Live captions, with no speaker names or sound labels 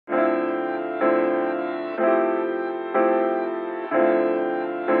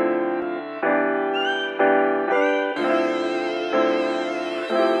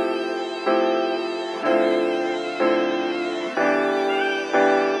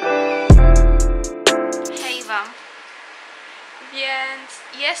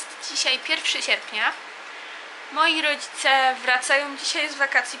Dzisiaj 1 sierpnia. Moi rodzice wracają dzisiaj z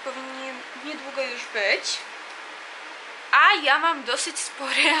wakacji, powinni niedługo już być. A ja mam dosyć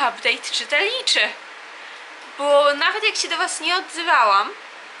spory update czytelniczy. Bo nawet jak się do was nie odzywałam,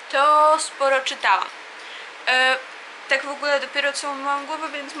 to sporo czytałam. Tak w ogóle dopiero co mam głowę,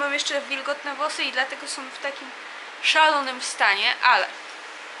 więc mam jeszcze wilgotne włosy i dlatego są w takim szalonym stanie, ale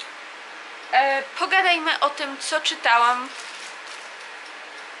pogadajmy o tym, co czytałam.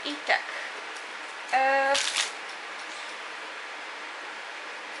 I tak.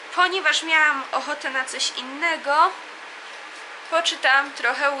 Ponieważ miałam ochotę na coś innego, poczytałam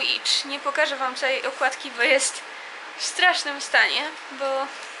trochę Witch. Nie pokażę wam całej okładki, bo jest w strasznym stanie, bo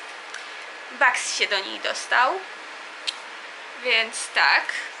Bugs się do niej dostał. Więc tak,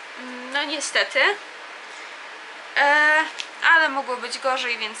 no niestety. Ale mogło być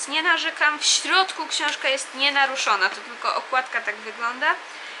gorzej, więc nie narzekam. W środku książka jest nienaruszona, to tylko okładka tak wygląda,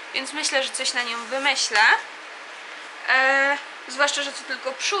 więc myślę, że coś na nią wymyślę. Zwłaszcza, że to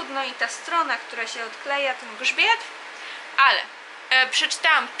tylko przód, no i ta strona, która się odkleja, ten grzbiet. Ale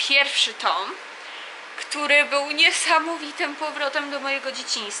przeczytałam pierwszy tom, który był niesamowitym powrotem do mojego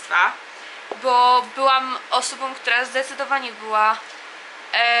dzieciństwa, bo byłam osobą, która zdecydowanie była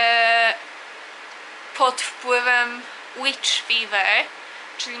pod wpływem Witch Fever,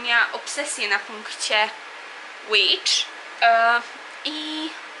 czyli miała obsesję na punkcie Witch. I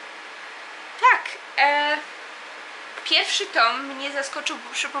tak, pierwszy tom mnie zaskoczył,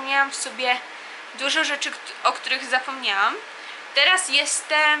 bo przypomniałam sobie dużo rzeczy, o których zapomniałam. Teraz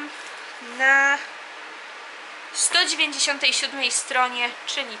jestem na 197 stronie,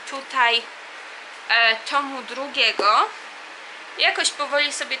 czyli tutaj tomu drugiego. Jakoś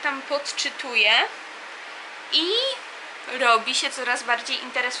powoli sobie tam podczytuję i robi się coraz bardziej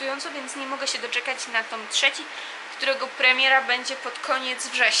interesująco, więc nie mogę się doczekać na tom trzeci, którego premiera będzie pod koniec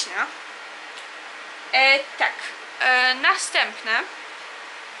września. Tak, następne.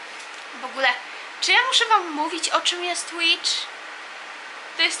 W ogóle, czy ja muszę wam mówić, o czym jest Witch?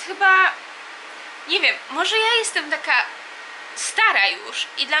 To jest chyba, nie wiem, może ja jestem taka stara już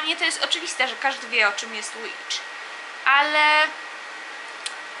i dla mnie to jest oczywiste, że każdy wie, o czym jest Witch. Ale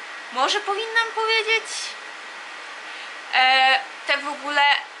może powinnam powiedzieć? Tak w ogóle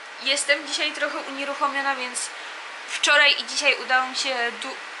jestem dzisiaj trochę unieruchomiona, więc wczoraj i dzisiaj udało mi się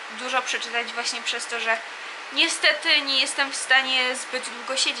dużo przeczytać właśnie przez to, że niestety nie jestem w stanie zbyt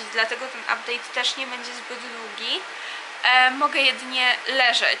długo siedzieć, dlatego ten update też nie będzie zbyt długi. Mogę jedynie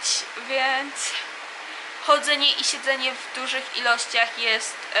leżeć, więc chodzenie i siedzenie w dużych ilościach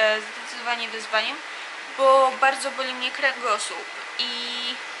jest zdecydowanie wyzwaniem, bo bardzo boli mnie kręgosłup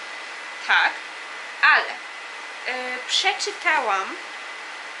i tak, ale przeczytałam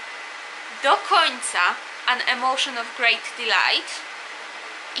do końca An Emotion of Great Delight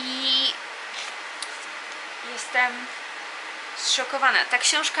i jestem zszokowana. Ta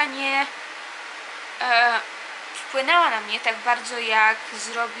książka nie wpłynęła na mnie tak bardzo, jak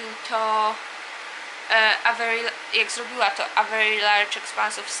zrobiła to A Very Large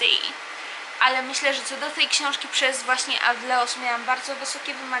Expanse of Sea. Ale myślę, że co do tej książki przez właśnie Avleos miałam bardzo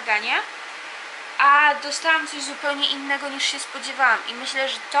wysokie wymagania, a dostałam coś zupełnie innego, niż się spodziewałam i myślę,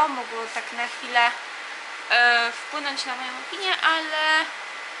 że to mogło tak na chwilę wpłynąć na moją opinię, ale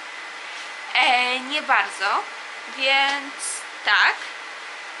nie bardzo, więc tak.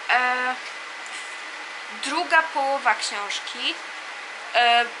 Druga połowa książki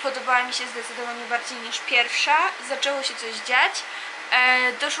podobała mi się zdecydowanie bardziej niż pierwsza. Zaczęło się coś dziać.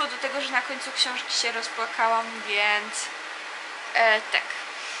 Doszło do tego, że na końcu książki się rozpłakałam, więc tak.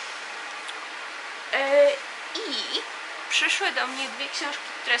 I przyszły do mnie dwie książki,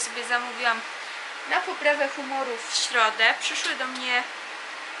 które sobie zamówiłam na poprawę humoru w środę. Przyszły do mnie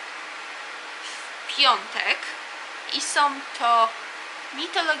w piątek i są to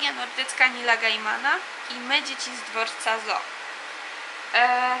Mitologia nordycka Neila Gaimana i My, dzieci z dworca Zoo.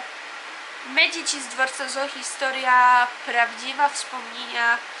 My, dzieci z dworca Zoo, historia prawdziwa,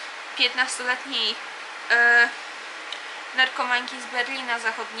 wspomnienia 15-letniej narkomanki z Berlina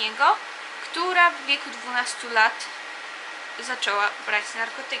Zachodniego, która w wieku 12 lat zaczęła brać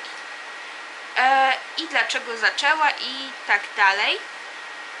narkotyki. I dlaczego zaczęła i tak dalej.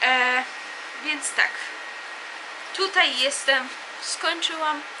 Więc tak, tutaj jestem,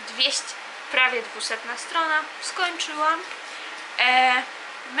 skończyłam, prawie 200 strona, skończyłam.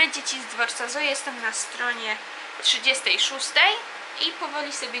 My, dzieci z dworca Zoo, jestem na stronie 36 i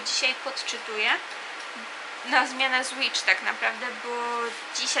powoli sobie dzisiaj podczytuję. Na zmianę z Witch tak naprawdę, bo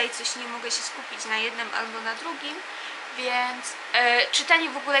dzisiaj coś nie mogę się skupić na jednym albo na drugim, więc czytanie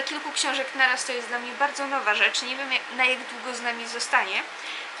w ogóle kilku książek naraz to jest dla mnie bardzo nowa rzecz. Nie wiem na jak długo z nami zostanie,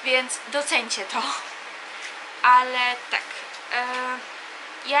 więc doceńcie to. Ale tak,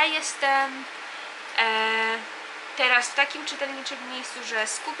 ja jestem teraz w takim czytelniczym miejscu, że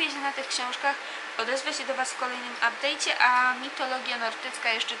skupię się na tych książkach, odezwę się do Was w kolejnym update'cie, a mitologia nordycka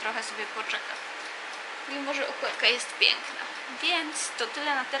jeszcze trochę sobie poczeka. Mimo że okładka jest piękna. Więc to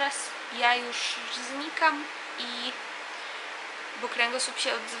tyle na teraz. Ja już znikam bo kręgosłup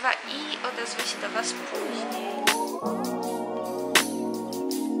się odzywa i odezwę się do Was później.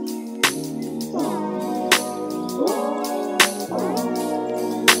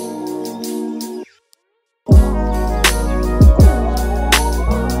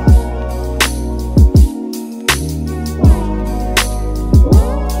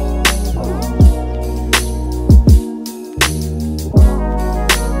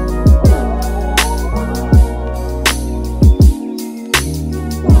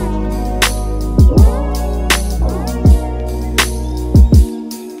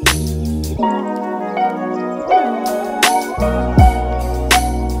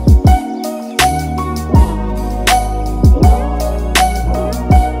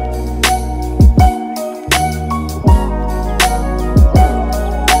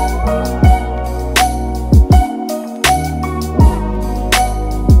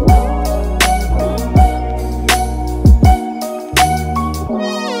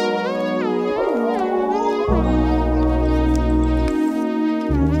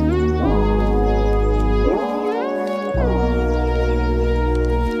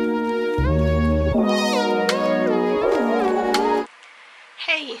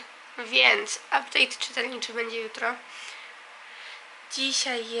 Więc update czytelniczy będzie jutro.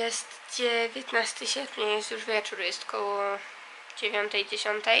 Dzisiaj jest 19 sierpnia, jest już wieczór, jest koło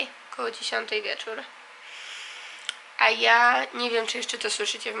 9:10, koło 10 wieczór. A ja nie wiem, czy jeszcze to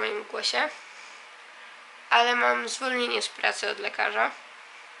słyszycie w moim głosie, ale mam zwolnienie z pracy od lekarza,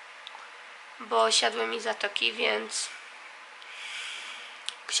 bo siadły mi zatoki, więc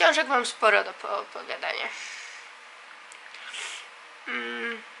książek mam sporo do opowiadania.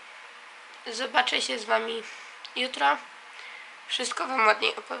 Zobaczę się z Wami jutro. Wszystko Wam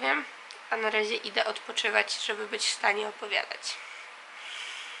ładniej opowiem, a na razie idę odpoczywać, żeby być w stanie opowiadać.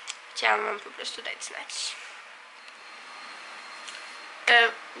 Chciałam Wam po prostu dać znać.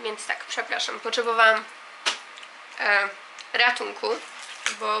 Więc tak, przepraszam, potrzebowałam ratunku,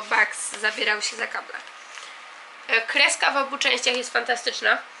 bo Bugs zabierał się za kable. Kreska w obu częściach jest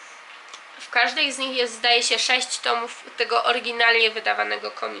fantastyczna. W każdej z nich jest, zdaje się, 6 tomów tego oryginalnie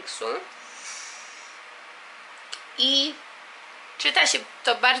wydawanego komiksu. I czyta się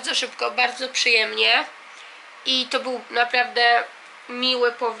to bardzo szybko, bardzo przyjemnie. I to był naprawdę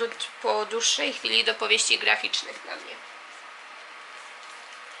miły powrót po dłuższej chwili do powieści graficznych dla mnie.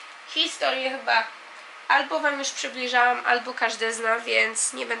 Historię chyba albo Wam już przybliżałam, albo każdy zna,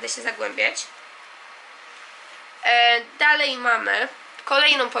 więc nie będę się zagłębiać. Dalej mamy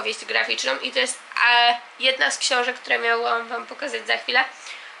kolejną powieść graficzną i to jest jedna z książek, które miałam Wam pokazać za chwilę,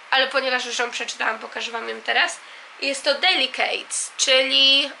 ale ponieważ już ją przeczytałam, pokażę Wam ją teraz. Jest to Delicates,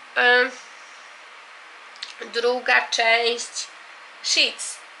 czyli druga część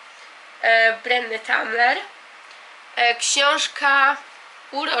Sheets Brenny Tamler. Książka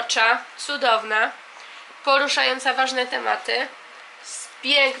urocza, cudowna, poruszająca ważne tematy, z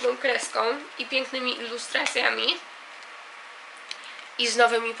piękną kreską i pięknymi ilustracjami i z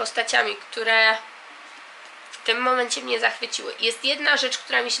nowymi postaciami, które w tym momencie mnie zachwyciły. Jest jedna rzecz,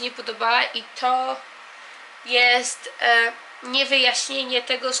 która mi się nie podobała i to jest niewyjaśnienie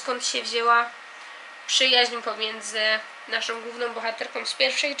tego, skąd się wzięła przyjaźń pomiędzy naszą główną bohaterką z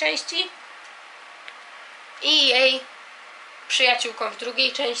pierwszej części i jej przyjaciółką w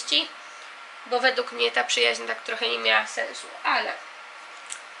drugiej części, bo według mnie ta przyjaźń tak trochę nie miała sensu, ale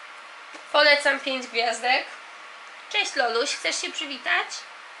polecam 5 gwiazdek. Cześć Loluś, chcesz się przywitać?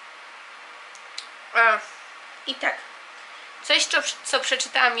 I tak, coś co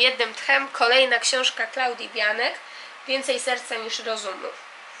przeczytałam jednym tchem, kolejna książka Klaudii Bianek, Więcej serca niż rozumu.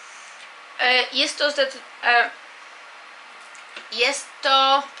 Jest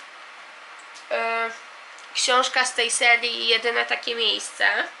to książka z tej serii Jedyne takie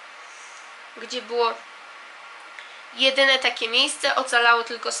miejsce, gdzie było jedyne takie miejsce, ocalało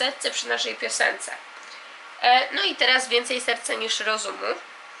tylko serce przy naszej piosence. No i teraz Więcej serca niż rozumu.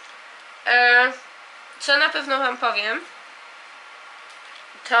 Co na pewno Wam powiem,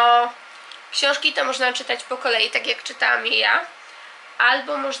 to książki to można czytać po kolei, tak jak czytałam je ja,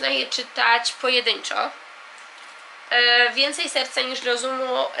 albo można je czytać pojedynczo. Więcej serca niż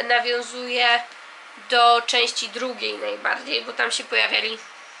rozumu nawiązuje do części drugiej najbardziej, bo tam się pojawiali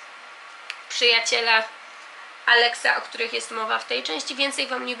przyjaciele Alexa, o których jest mowa w tej części. Więcej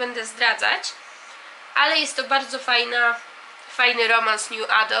wam nie będę zdradzać, ale jest to bardzo fajny romans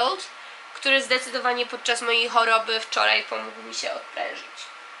New Adult, który zdecydowanie podczas mojej choroby wczoraj pomógł mi się odprężyć.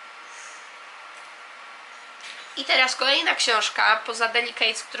 I teraz kolejna książka, poza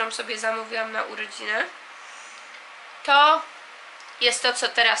Delicate, którą sobie zamówiłam na urodziny, to jest to, co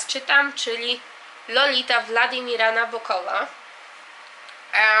teraz czytam, czyli Lolita Władimira Nabokowa.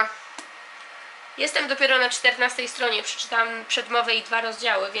 Jestem dopiero na 14 stronie, przeczytałam przedmowę i 2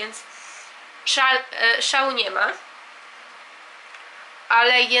 rozdziały, więc szału nie ma.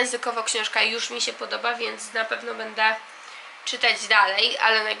 Ale językowo książka już mi się podoba, więc na pewno będę czytać dalej,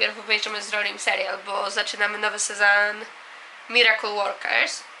 ale najpierw obejrzymy z Rorim serial, bo zaczynamy nowy sezon Miracle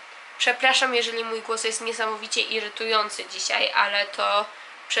Workers. Przepraszam, jeżeli mój głos jest niesamowicie irytujący dzisiaj, ale to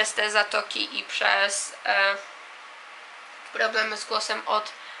przez te zatoki i przez problemy z głosem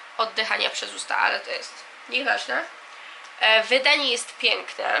od oddychania przez usta, ale to jest nieważne. Wydanie jest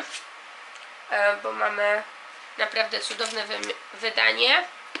piękne, bo mamy naprawdę cudowne wydanie.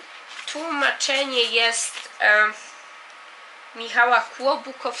 Tłumaczenie jest Michała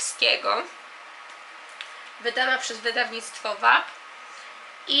Kłobukowskiego, wydana przez wydawnictwo WAP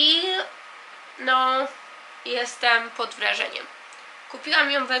i no jestem pod wrażeniem.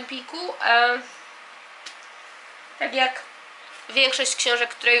 Kupiłam ją w Empiku, tak jak większość książek,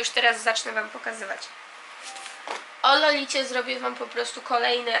 które już teraz zacznę wam pokazywać. O Lolicie zrobię wam po prostu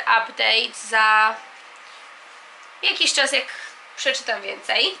kolejny update za jakiś czas, jak przeczytam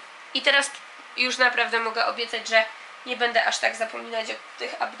więcej. I teraz już naprawdę mogę obiecać, że nie będę aż tak zapominać o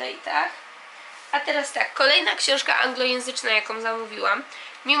tych update'ach. A teraz tak, kolejna książka anglojęzyczna, jaką zamówiłam,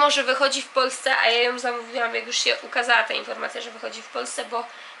 mimo że wychodzi w Polsce, a ja ją zamówiłam, jak już się ukazała ta informacja, że wychodzi w Polsce, bo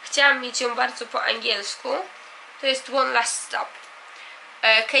chciałam mieć ją bardzo po angielsku. To jest One Last Stop.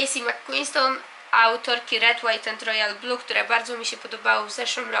 Casey McQuiston, autorki Red, White and Royal Blue, które bardzo mi się podobały w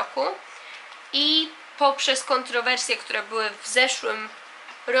zeszłym roku. I poprzez kontrowersje, które były w zeszłym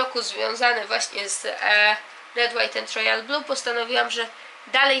roku związane właśnie z Red, White and Royal Blue, postanowiłam, że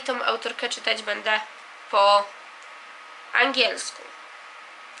dalej tą autorkę czytać będę po angielsku.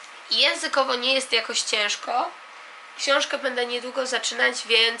 Językowo nie jest jakoś ciężko. Książkę będę niedługo zaczynać,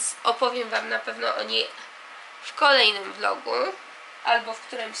 więc opowiem wam na pewno o niej w kolejnym vlogu albo w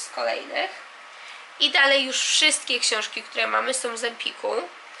którymś z kolejnych. I dalej już wszystkie książki, które mamy, są z Empiku.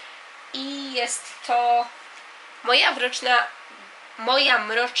 I jest to Moja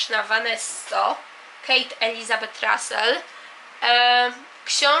mroczna Vanessa, Kate Elizabeth Russell.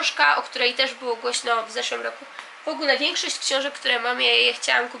 Książka, o której też było głośno w zeszłym roku. W ogóle większość książek, które mam, ja je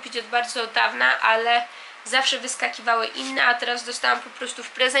chciałam kupić od bardzo dawna, ale zawsze wyskakiwały inne, a teraz dostałam po prostu w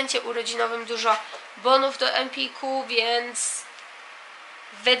prezencie urodzinowym dużo bonów do Empiku, więc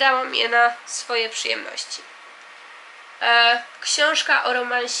wydałam je na swoje przyjemności. Książka o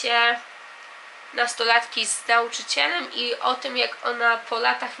romansie nastolatki z nauczycielem i o tym, jak ona po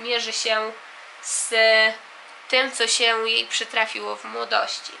latach mierzy się z tym, co się jej przytrafiło w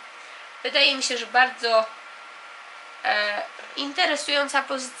młodości. Wydaje mi się, że bardzo interesująca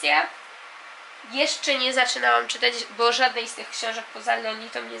pozycja. Jeszcze nie zaczynałam czytać, bo żadnej z tych książek poza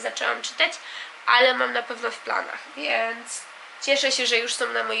Lolitą nie zaczęłam czytać, ale mam na pewno w planach, więc cieszę się, że już są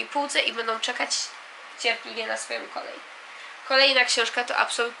na mojej półce i będą czekać cierpliwie na swoją kolej. Kolejna książka to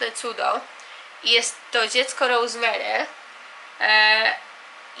absolutne cudo. Jest to Dziecko Rosemary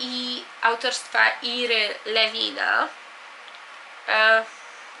i autorstwa Iry Lewina.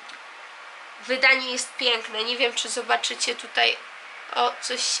 Wydanie jest piękne. Nie wiem, czy zobaczycie tutaj. O,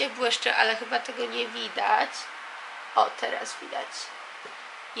 coś się błyszczy, ale chyba tego nie widać. O, teraz widać.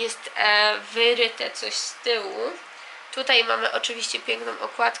 Jest wyryte coś z tyłu. Tutaj mamy oczywiście piękną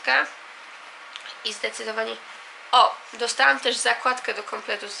okładkę. I zdecydowanie... O, dostałam też zakładkę do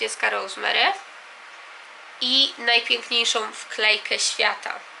kompletu z Dziecka Rosemary. I najpiękniejszą wklejkę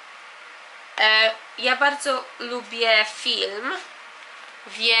świata. Ja bardzo lubię film,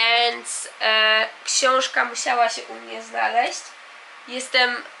 więc książka musiała się u mnie znaleźć.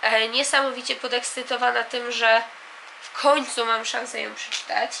 Jestem niesamowicie podekscytowana tym, że w końcu mam szansę ją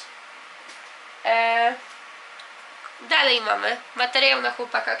przeczytać. Dalej mamy Materiał na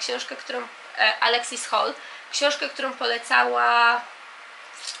chłopaka, książkę, którą Alexis Hall, książkę, którą polecała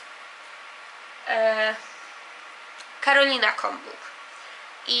Karolina Kombuk.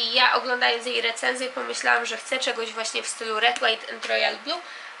 I ja, oglądając jej recenzję, pomyślałam, że chcę czegoś właśnie w stylu Red, White and Royal Blue,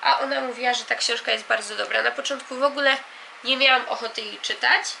 a ona mówiła, że ta książka jest bardzo dobra. Na początku w ogóle nie miałam ochoty jej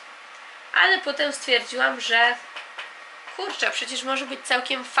czytać, ale potem stwierdziłam, że kurczę, przecież może być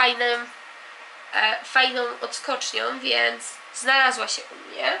całkiem fajną odskocznią, więc znalazła się u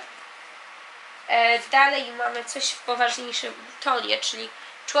mnie. Dalej mamy coś w poważniejszym tonie, czyli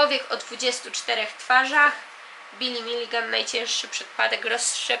Człowiek o 24 twarzach, Billy Milligan, najcięższy przypadek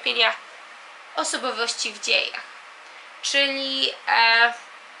rozszczepienia osobowości w dziejach. Czyli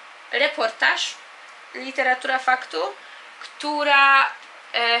reportaż, literatura faktu, która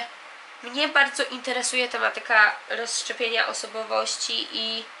mnie bardzo interesuje tematyka rozszczepienia osobowości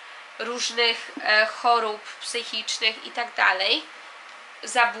i różnych chorób psychicznych i tak dalej,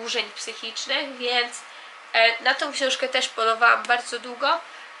 zaburzeń psychicznych, więc na tą książkę też polowałam bardzo długo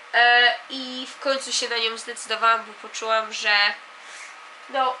i w końcu się na nią zdecydowałam, bo poczułam, że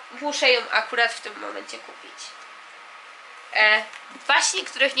no, muszę ją akurat w tym momencie kupić. Baśni,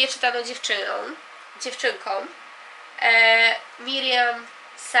 których nie czytano dziewczynkom, Miriam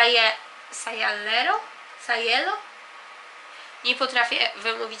Sayelo. Nie potrafię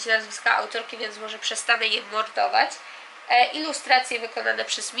wymówić nazwiska autorki, więc może przestanę je mordować. Ilustracje wykonane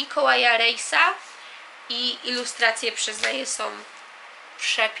przez Mikołaja Rejsa i ilustracje, przyznaję, są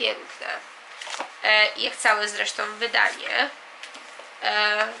przepiękne. Jak całe zresztą wydanie,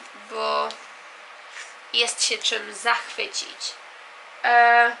 bo jest się czym zachwycić.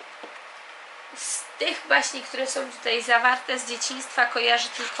 Z tych baśni, które są tutaj zawarte z dzieciństwa, kojarzę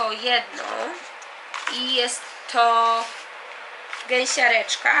tylko jedną i jest to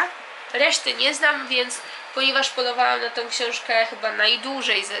Gęsiareczka. Reszty nie znam, więc ponieważ polowałam na tą książkę chyba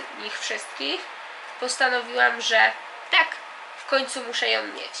najdłużej z nich wszystkich, postanowiłam, że tak, w końcu muszę ją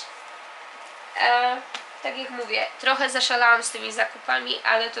mieć. Tak jak mówię, trochę zaszalałam z tymi zakupami,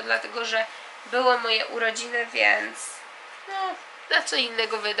 ale to dlatego, że było moje urodziny, więc no, na co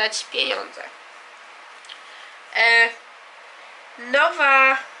innego wydać pieniądze.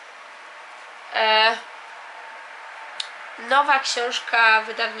 Nowa książka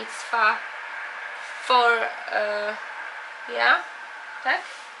wydawnictwa tak?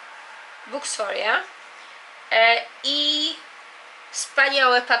 Books for Ja. I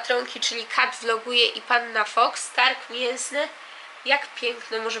Wspaniałe patronki, czyli Kat vloguje i Panna Fox, targ mięsny. Jak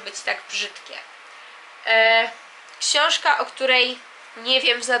piękne może być tak brzydkie. Książka, o której nie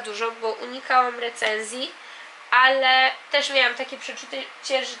wiem za dużo, bo unikałam recenzji, ale też miałam takie przeczucie,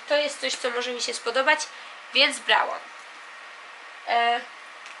 że to jest coś, co może mi się spodobać, więc brałam.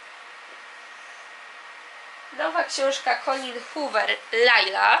 Nowa książka Colleen Hoover,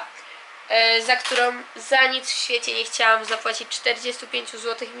 Laila, za którą za nic w świecie nie chciałam zapłacić 45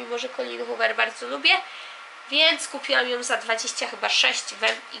 zł, mimo że Colleen Hoover bardzo lubię, więc kupiłam ją za 26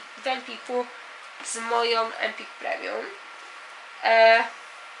 w Empiku z moją Empik Premium.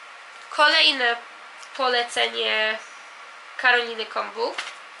 Kolejne polecenie Karoliny Kombuk,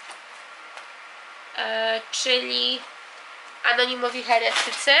 czyli Anonimowi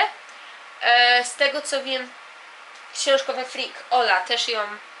heretycy. Z tego co wiem, książkowy freak Ola też ją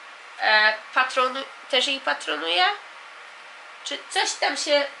też jej patronuje, czy coś tam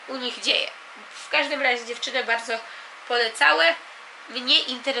się u nich dzieje. W każdym razie dziewczyny bardzo polecały. Mnie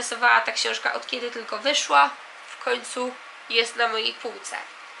interesowała ta książka od kiedy tylko wyszła. W końcu jest na mojej półce.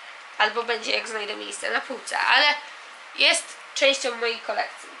 Albo będzie, jak znajdę miejsce na półce, ale jest częścią mojej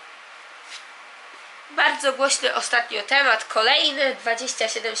kolekcji. Bardzo głośny ostatnio temat, kolejny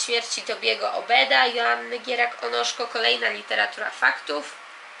 27 śmierci Tobiego Obeda, Joanny Gierak-Onoszko, kolejna literatura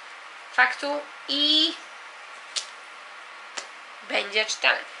faktu i będzie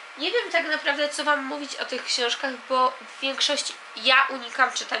czytane. Nie wiem tak naprawdę, co wam mówić o tych książkach, bo w większości ja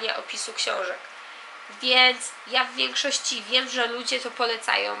unikam czytania opisu książek, więc ja w większości wiem, że ludzie to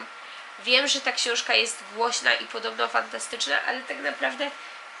polecają. Wiem, że ta książka jest głośna i podobno fantastyczna, ale tak naprawdę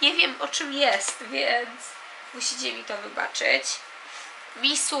nie wiem, o czym jest, więc musicie mi to wybaczyć.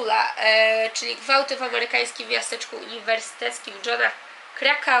 Missoula, czyli Gwałty w amerykańskim miasteczku uniwersyteckim Johna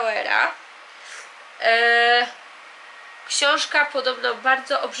Krakauera. Książka podobno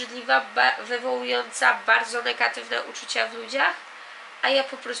bardzo obrzydliwa, wywołująca bardzo negatywne uczucia w ludziach, a ja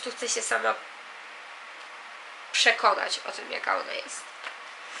po prostu chcę się sama przekonać o tym, jaka ona jest.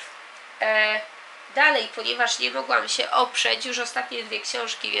 Dalej, ponieważ nie mogłam się oprzeć, już ostatnie 2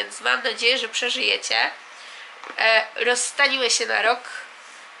 książki, więc mam nadzieję, że przeżyjecie. Rozstaniły się na rok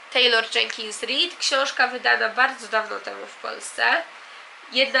Taylor Jenkins Reid, książka wydana bardzo dawno temu w Polsce.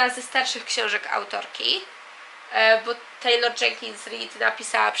 Jedna ze starszych książek autorki, bo Taylor Jenkins Reid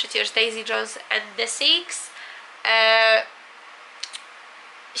napisała przecież Daisy Jones and the Six,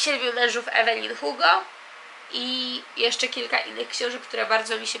 7 mężów Evelyn Hugo i jeszcze kilka innych książek, które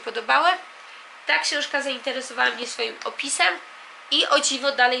bardzo mi się podobały. Ta książka zainteresowała mnie swoim opisem i o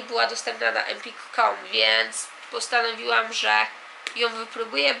dziwo dalej była dostępna na empik.com, więc postanowiłam, że ją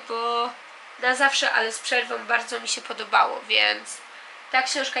wypróbuję, bo na zawsze, ale z przerwą bardzo mi się podobało, więc ta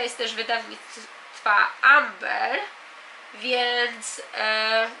książka jest też wydawnictwa Amber, więc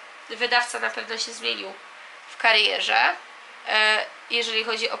wydawca na pewno się zmienił w karierze, jeżeli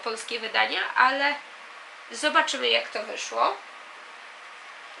chodzi o polskie wydania, ale zobaczymy, jak to wyszło.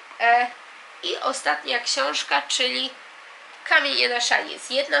 I ostatnia książka, czyli Kamienie na szaniec.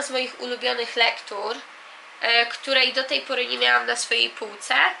 Jedna z moich ulubionych lektur, której do tej pory nie miałam na swojej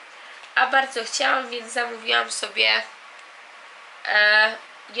półce, a bardzo chciałam, więc zamówiłam sobie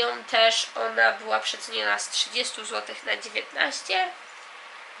ją też. Ona była przeceniona z 30 zł na 19,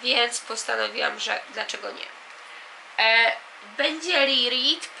 więc postanowiłam, że dlaczego nie. Będzie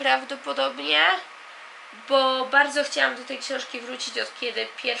reread prawdopodobnie, bo bardzo chciałam do tej książki wrócić, od kiedy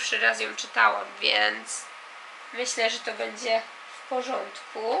pierwszy raz ją czytałam, więc myślę, że to będzie w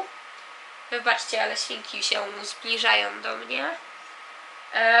porządku. Wybaczcie, ale świnki się zbliżają do mnie.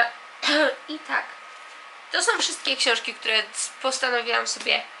 I tak, to są wszystkie książki, które postanowiłam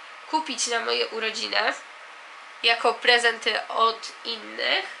sobie kupić na moje urodziny jako prezenty od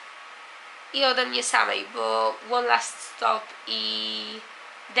innych i ode mnie samej, bo One Last Stop i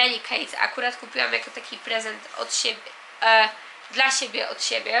Delicate akurat kupiłam jako taki prezent od siebie, dla siebie od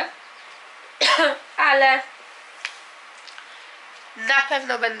siebie, ale na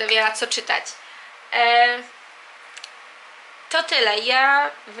pewno będę miała co czytać. To tyle.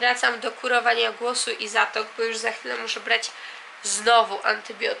 Ja wracam do kurowania głosu i zatok, bo już za chwilę muszę brać znowu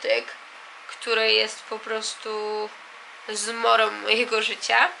antybiotyk, który jest po prostu zmorą mojego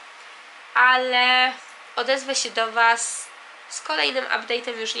życia, ale odezwę się do Was z kolejnym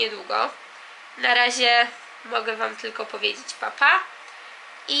update'em już niedługo. Na razie mogę Wam tylko powiedzieć papa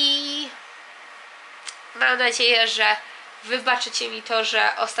i mam nadzieję, że wybaczycie mi to,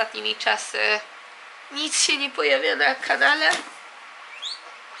 że ostatnimi czasy nic się nie pojawia na kanale.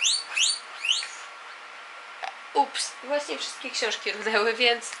 Ups, właśnie wszystkie książki runęły,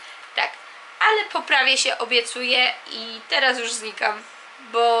 więc tak. Ale poprawię się, obiecuję i teraz już znikam,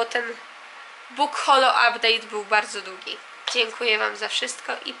 bo ten bookhaul update był bardzo długi. Dziękuję Wam za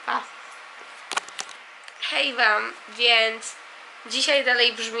wszystko i pa. Hej Wam, więc dzisiaj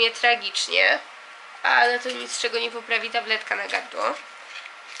dalej brzmię tragicznie, ale to nic, czego nie poprawi tabletka na gardło.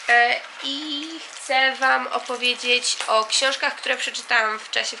 I chcę Wam opowiedzieć o książkach, które przeczytałam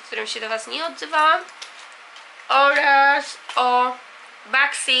w czasie, w którym się do Was nie odzywałam, oraz o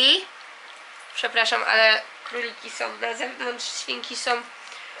Baxi. Przepraszam, ale króliki są na zewnątrz, świnki są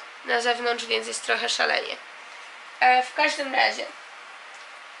na zewnątrz, więc jest trochę szalenie. W każdym razie,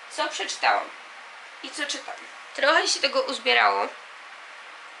 co przeczytałam i co czytam? Trochę się tego uzbierało,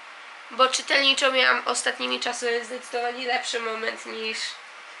 bo czytelniczo miałam ostatnimi czasy zdecydowanie lepszy moment niż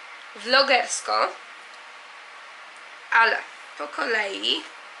vlogersko, ale po kolei.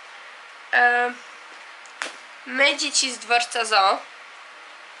 My, dzieci z dworca zoo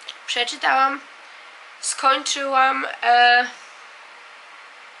przeczytałam, skończyłam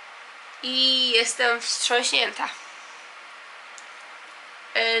i jestem wstrząśnięta.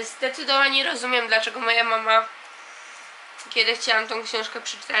 Zdecydowanie rozumiem, dlaczego moja mama, kiedy chciałam tą książkę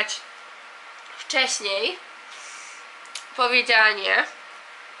przeczytać wcześniej, powiedziała nie.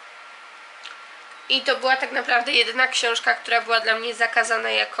 I to była tak naprawdę jedyna książka, która była dla mnie zakazana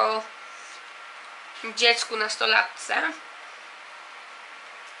jako dziecku, nastolatce.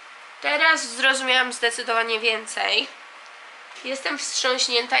 Teraz zrozumiałam zdecydowanie więcej. Jestem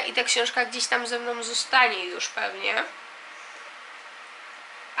wstrząśnięta i ta książka gdzieś tam ze mną zostanie już pewnie.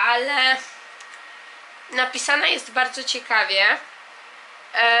 Ale napisana jest bardzo ciekawie.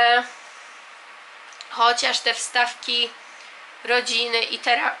 Chociaż te wstawki rodziny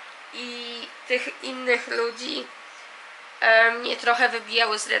i tych innych ludzi mnie trochę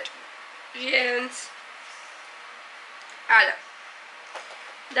wybijały z rytmu. Więc... Ale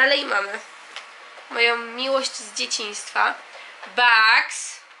dalej mamy moją miłość z dzieciństwa,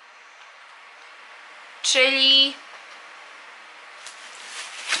 Bugs, czyli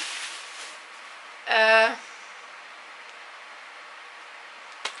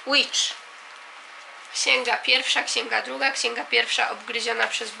Witch. Księga pierwsza, księga druga. Księga pierwsza obgryziona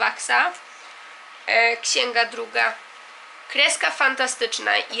przez Bugsa, księga druga kreska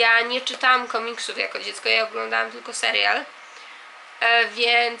fantastyczna. Ja nie czytałam komiksów jako dziecko, ja oglądałam tylko serial,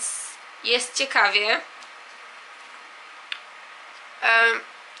 więc jest ciekawie,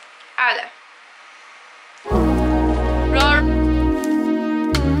 ale